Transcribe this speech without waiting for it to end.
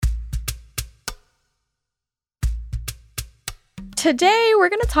Today, we're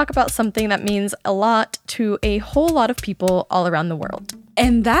going to talk about something that means a lot to a whole lot of people all around the world.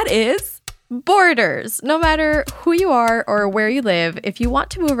 And that is borders. No matter who you are or where you live, if you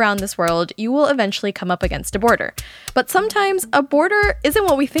want to move around this world, you will eventually come up against a border. But sometimes a border isn't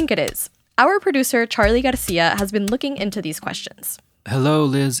what we think it is. Our producer, Charlie Garcia, has been looking into these questions. Hello,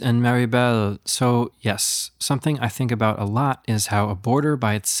 Liz and Maribel. So, yes, something I think about a lot is how a border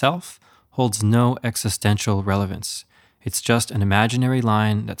by itself holds no existential relevance. It's just an imaginary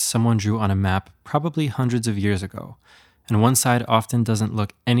line that someone drew on a map probably hundreds of years ago, and one side often doesn't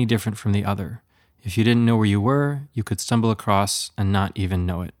look any different from the other. If you didn't know where you were, you could stumble across and not even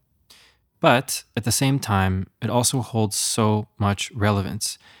know it. But at the same time, it also holds so much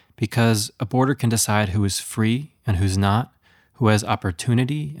relevance, because a border can decide who is free and who's not, who has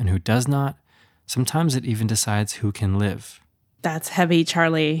opportunity and who does not. Sometimes it even decides who can live. That's heavy,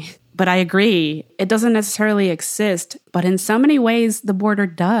 Charlie. But I agree. It doesn't necessarily exist, but in so many ways, the border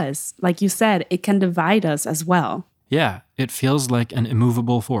does. Like you said, it can divide us as well. Yeah, it feels like an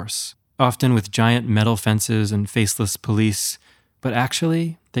immovable force, often with giant metal fences and faceless police, but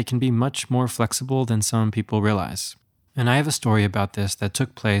actually, they can be much more flexible than some people realize. And I have a story about this that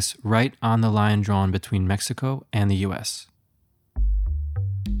took place right on the line drawn between Mexico and the US.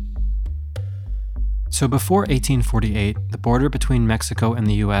 So before 1848, the border between Mexico and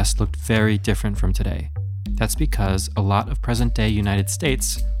the US looked very different from today. That's because a lot of present-day United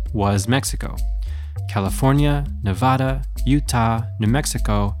States was Mexico. California, Nevada, Utah, New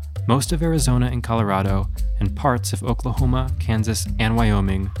Mexico, most of Arizona and Colorado, and parts of Oklahoma, Kansas, and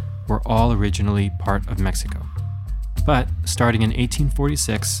Wyoming were all originally part of Mexico. But starting in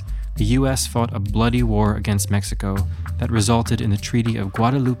 1846, the US fought a bloody war against Mexico that resulted in the Treaty of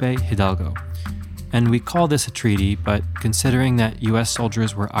Guadalupe Hidalgo. And we call this a treaty, but considering that US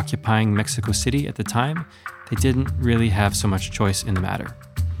soldiers were occupying Mexico City at the time, they didn't really have so much choice in the matter.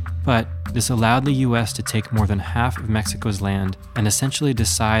 But this allowed the US to take more than half of Mexico's land and essentially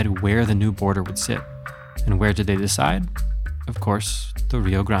decide where the new border would sit. And where did they decide? Of course, the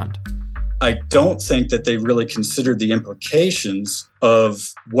Rio Grande. I don't think that they really considered the implications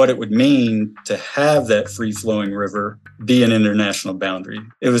of what it would mean to have that free-flowing river be an international boundary.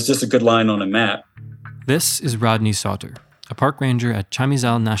 It was just a good line on a map. This is Rodney Sauter, a park ranger at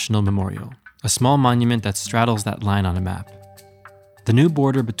Chamizal National Memorial, a small monument that straddles that line on a map. The new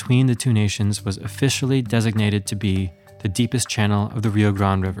border between the two nations was officially designated to be the deepest channel of the Rio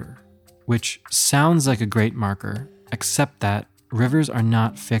Grande River, which sounds like a great marker, except that rivers are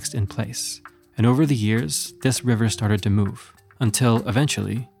not fixed in place. And over the years, this river started to move, until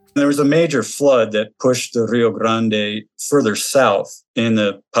eventually, there was a major flood that pushed the Rio Grande further south in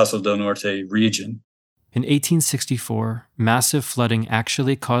the Paso del Norte region. In 1864, massive flooding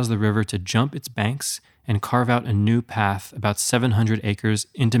actually caused the river to jump its banks and carve out a new path about 700 acres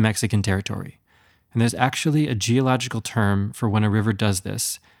into Mexican territory. And there's actually a geological term for when a river does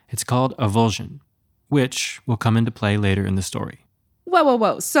this. It's called avulsion, which will come into play later in the story.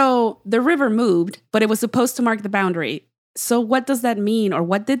 Whoa. So the river moved, but it was supposed to mark the boundary. So what does that mean, or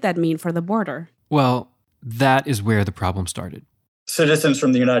what did that mean for the border? Well, that is where the problem started. Citizens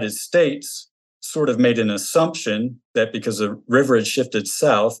from the United States sort of made an assumption that because the river had shifted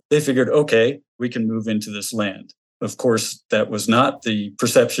south, they figured, okay, we can move into this land. Of course, that was not the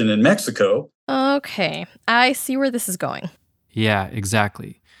perception in Mexico. Okay, I see where this is going. Yeah,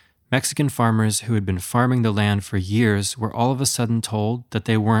 exactly. Mexican farmers who had been farming the land for years were all of a sudden told that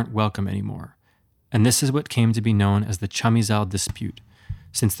they weren't welcome anymore. And this is what came to be known as the Chamizal Dispute,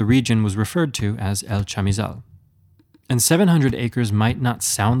 since the region was referred to as El Chamizal. And 700 acres might not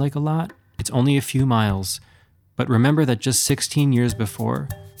sound like a lot. It's only a few miles. But remember that just 16 years before,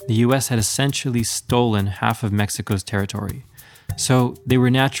 the US had essentially stolen half of Mexico's territory. So they were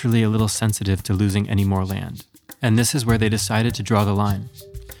naturally a little sensitive to losing any more land. And this is where they decided to draw the line.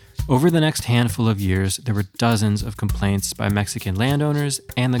 Over the next handful of years, there were dozens of complaints by Mexican landowners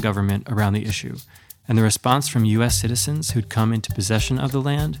and the government around the issue, and the response from U.S. citizens who'd come into possession of the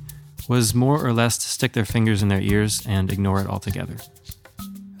land was more or less to stick their fingers in their ears and ignore it altogether.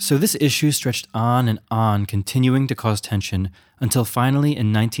 So this issue stretched on and on, continuing to cause tension, until finally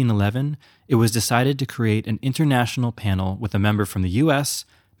in 1911, it was decided to create an international panel with a member from the U.S.,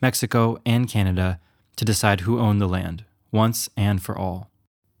 Mexico, and Canada to decide who owned the land, once and for all.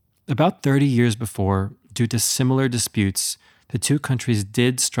 About 30 years before, due to similar disputes, the two countries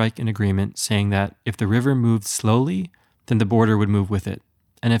did strike an agreement saying that if the river moved slowly, then the border would move with it.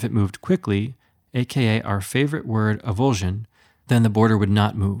 And if it moved quickly, aka our favorite word, avulsion, then the border would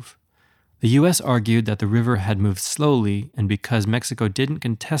not move. The U.S. argued that the river had moved slowly, and because Mexico didn't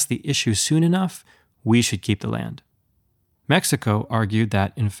contest the issue soon enough, we should keep the land. Mexico argued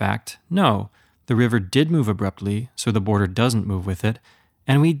that, in fact, no, the river did move abruptly, so the border doesn't move with it,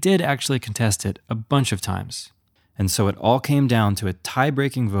 and we did actually contest it a bunch of times. And so it all came down to a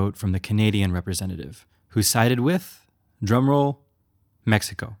tie-breaking vote from the Canadian representative, who sided with, drumroll,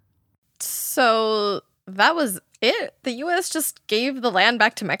 Mexico. So that was it? The U.S. just gave the land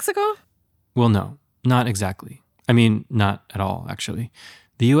back to Mexico? Well, no, not exactly. I mean, not at all, actually.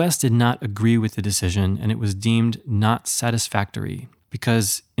 The U.S. did not agree with the decision, and it was deemed not satisfactory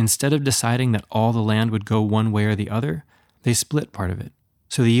because instead of deciding that all the land would go one way or the other, they split part of it.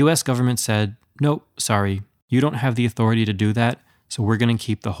 So the U.S. government said, nope, sorry, you don't have the authority to do that, so we're going to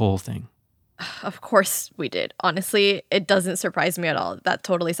keep the whole thing. Of course we did. Honestly, it doesn't surprise me at all. That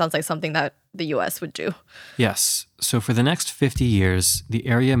totally sounds like something that the U.S. would do. Yes, so for the next 50 years, the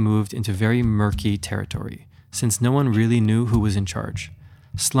area moved into very murky territory, since no one really knew who was in charge.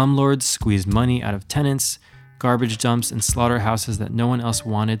 Slumlords squeezed money out of tenants, garbage dumps and slaughterhouses that no one else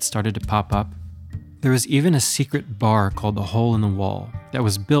wanted started to pop up. There was even a secret bar called the Hole in the Wall that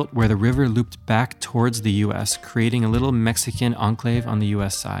was built where the river looped back towards the U.S., creating a little Mexican enclave on the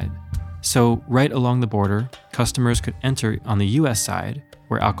U.S. side. So right along the border, customers could enter on the U.S. side,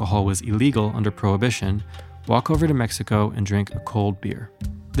 where alcohol was illegal under Prohibition, walk over to Mexico and drink a cold beer.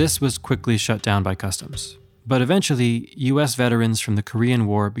 This was quickly shut down by customs. But eventually, U.S. veterans from the Korean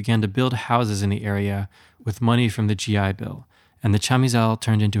War began to build houses in the area with money from the GI Bill, and the Chamizal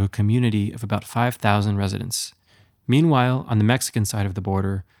turned into a community of about 5,000 residents. Meanwhile, on the Mexican side of the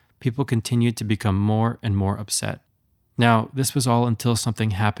border, people continued to become more and more upset. Now, this was all until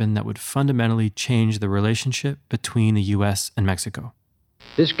something happened that would fundamentally change the relationship between the U.S. and Mexico.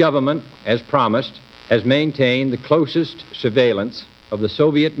 This government, as promised, has maintained the closest surveillance of the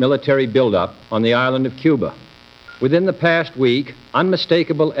Soviet military buildup on the island of Cuba. Within the past week,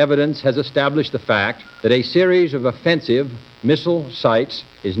 unmistakable evidence has established the fact that a series of offensive missile sites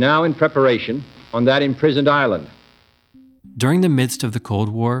is now in preparation on that imprisoned island. During the midst of the Cold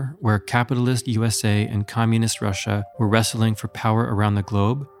War, where capitalist USA and communist Russia were wrestling for power around the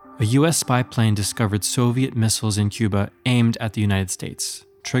globe, a U.S. spy plane discovered Soviet missiles in Cuba aimed at the United States,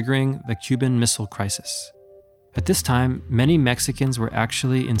 triggering the Cuban Missile Crisis. At this time, many Mexicans were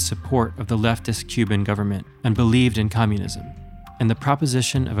actually in support of the leftist Cuban government and believed in communism, and the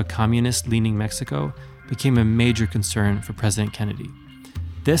proposition of a communist-leaning Mexico became a major concern for President Kennedy.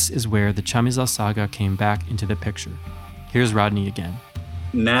 This is where the Chamizal saga came back into the picture. Here's Rodney again.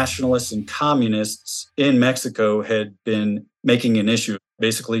 Nationalists and communists in Mexico had been making an issue,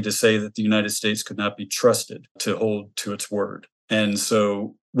 basically to say that the United States could not be trusted to hold to its word. And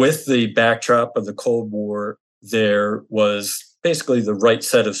so with the backdrop of the Cold War, there was basically the right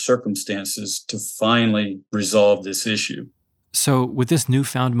set of circumstances to finally resolve this issue. So with this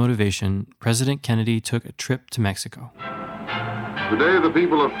newfound motivation, President Kennedy took a trip to Mexico. Today, the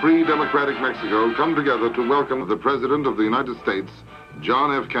people of free democratic Mexico come together to welcome the President of the United States,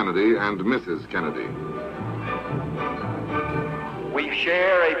 John F. Kennedy, and Mrs. Kennedy. We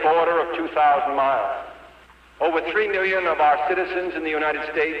share a border of 2,000 miles. Over 3 million of our citizens in the United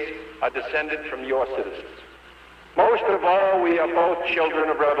States are descended from your citizens. Most of all, we are both children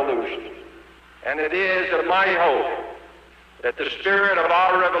of revolution. And it is my hope that the spirit of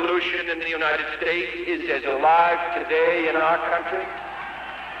our revolution in the United States is as alive today in our country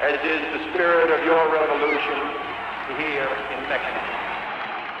as is the spirit of your revolution here in Mexico.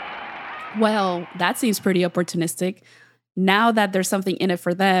 Well, that seems pretty opportunistic. Now that there's something in it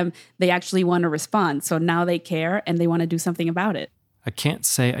for them, they actually want to respond. So now they care and they want to do something about it. I can't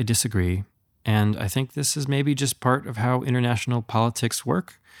say I disagree, and I think this is maybe just part of how international politics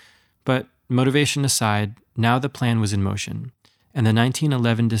work. But motivation aside, now the plan was in motion, and the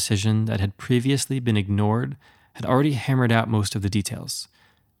 1911 decision that had previously been ignored had already hammered out most of the details.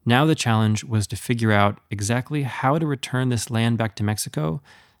 Now the challenge was to figure out exactly how to return this land back to Mexico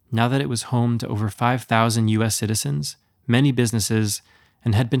now that it was home to over 5,000 U.S. citizens, many businesses,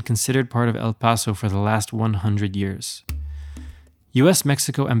 and had been considered part of El Paso for the last 100 years.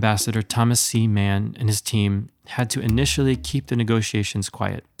 U.S.-Mexico Ambassador Thomas C. Mann and his team had to initially keep the negotiations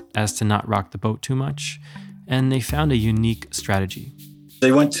quiet as to not rock the boat too much, and they found a unique strategy.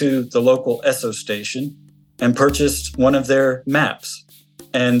 They went to the local Esso station and purchased one of their maps,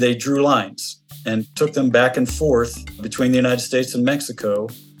 and they drew lines and took them back and forth between the United States and Mexico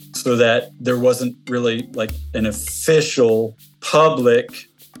so that there wasn't really like an official public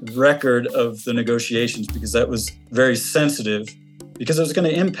record of the negotiations, because that was very sensitive, because it was going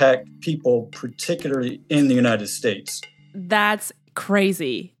to impact people, particularly in the United States. That's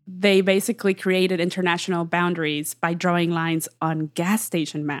crazy. They basically created international boundaries by drawing lines on gas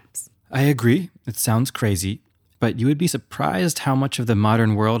station maps. I agree. It sounds crazy. but you would be surprised how much of the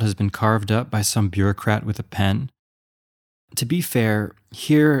modern world has been carved up by some bureaucrat with a pen. To be fair,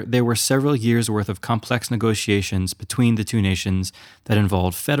 here there were several years' worth of complex negotiations between the two nations that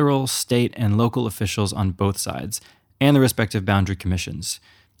involved federal, state, and local officials on both sides, and the respective boundary commissions.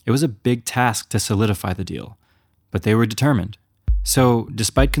 It was a big task to solidify the deal, but they were determined. So,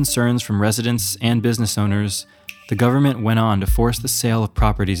 despite concerns from residents and business owners, the government went on to force the sale of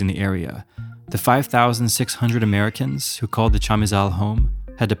properties in the area. The 5,600 Americans who called the Chamizal home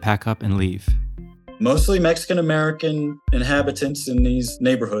had to pack up and leave. Mostly Mexican-American inhabitants in these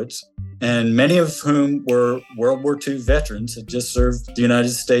neighborhoods, and many of whom were World War II veterans, had just served the United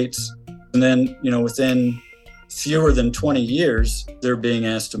States. And then, within fewer than 20 years, they're being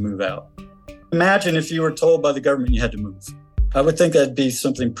asked to move out. Imagine if you were told by the government you had to move. I would think that'd be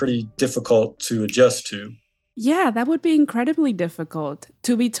something pretty difficult to adjust to. Yeah, that would be incredibly difficult.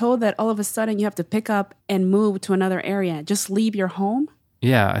 To be told that all of a sudden you have to pick up and move to another area, just leave your home?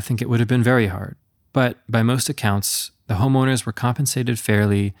 Yeah, I think it would have been very hard. But by most accounts, the homeowners were compensated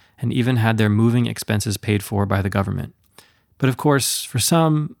fairly and even had their moving expenses paid for by the government. But of course, for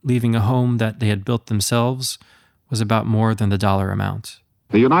some, leaving a home that they had built themselves was about more than the dollar amount.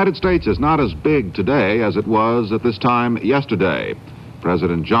 The United States is not as big today as it was at this time yesterday.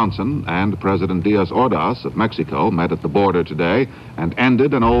 President Johnson and President Diaz Ordaz of Mexico met at the border today and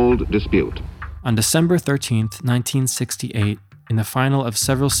ended an old dispute. On December 13th, 1968, in the final of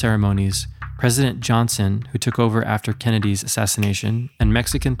several ceremonies, President Johnson, who took over after Kennedy's assassination, and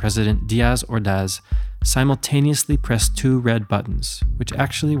Mexican President Diaz Ordaz simultaneously pressed two red buttons, which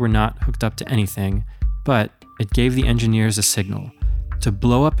actually were not hooked up to anything, but it gave the engineers a signal to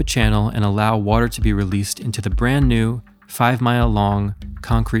blow up a channel and allow water to be released into the brand new 5-mile-long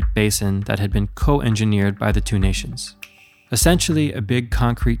concrete basin that had been co-engineered by the two nations. Essentially, a big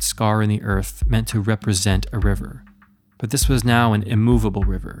concrete scar in the earth meant to represent a river. But this was now an immovable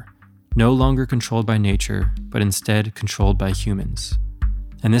river, no longer controlled by nature, but instead controlled by humans.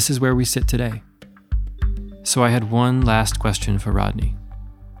 And this is where we sit today. So I had one last question for Rodney.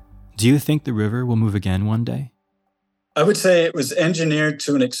 Do you think the river will move again one day? I would say it was engineered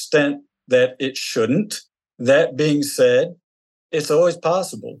to an extent that it shouldn't. That being said, it's always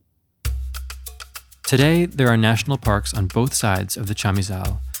possible. Today, there are national parks on both sides of the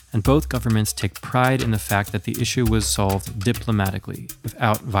Chamizal, and both governments take pride in the fact that the issue was solved diplomatically,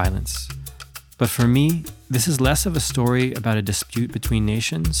 without violence. But for me, this is less of a story about a dispute between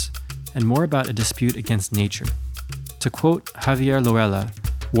nations, and more about a dispute against nature. To quote Javier Loela,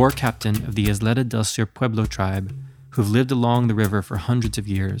 war captain of the Isleta del Sur Pueblo tribe, who've lived along the river for hundreds of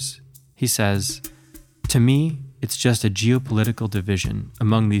years, he says, "To me, it's just a geopolitical division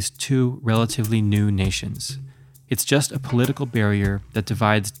among these two relatively new nations. It's just a political barrier that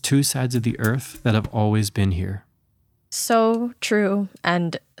divides two sides of the earth that have always been here." So true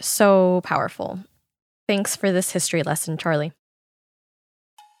and so powerful. Thanks for this history lesson, Charlie.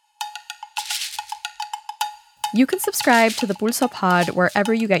 You can subscribe to the Pulso Pod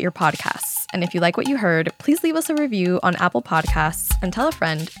wherever you get your podcasts. And if you like what you heard, please leave us a review on Apple Podcasts and tell a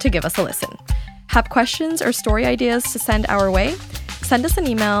friend to give us a listen. Have questions or story ideas to send our way? Send us an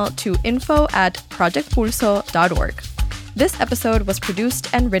email to info@projectpulso.org. This episode was produced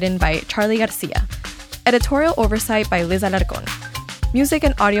and written by Charlie Garcia. Editorial oversight by Liz Alarcon. Music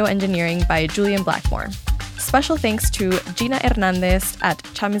and audio engineering by Julian Blackmore. Special thanks to Gina Hernandez at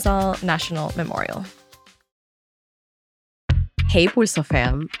Chamizal National Memorial. Hey Pulso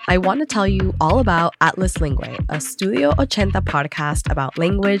fam, I want to tell you all about Atlas Lingüe, a Studio 80 podcast about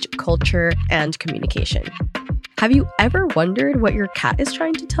language, culture, and communication. Have you ever wondered what your cat is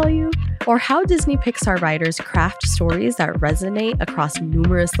trying to tell you? Or how Disney Pixar writers craft stories that resonate across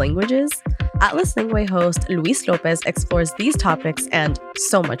numerous languages? Atlas Lingüe host Luis Lopez explores these topics and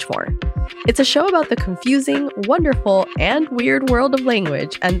so much more. It's a show about the confusing, wonderful, and weird world of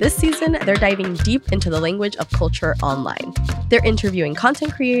language, and this season they're diving deep into the language of culture online. They're interviewing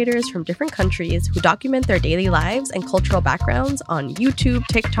content creators from different countries who document their daily lives and cultural backgrounds on YouTube,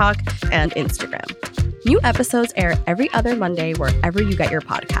 TikTok, and Instagram. New episodes air every other Monday wherever you get your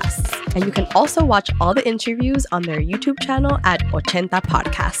podcasts. And you can also watch all the interviews on their YouTube channel at 80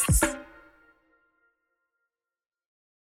 Podcasts.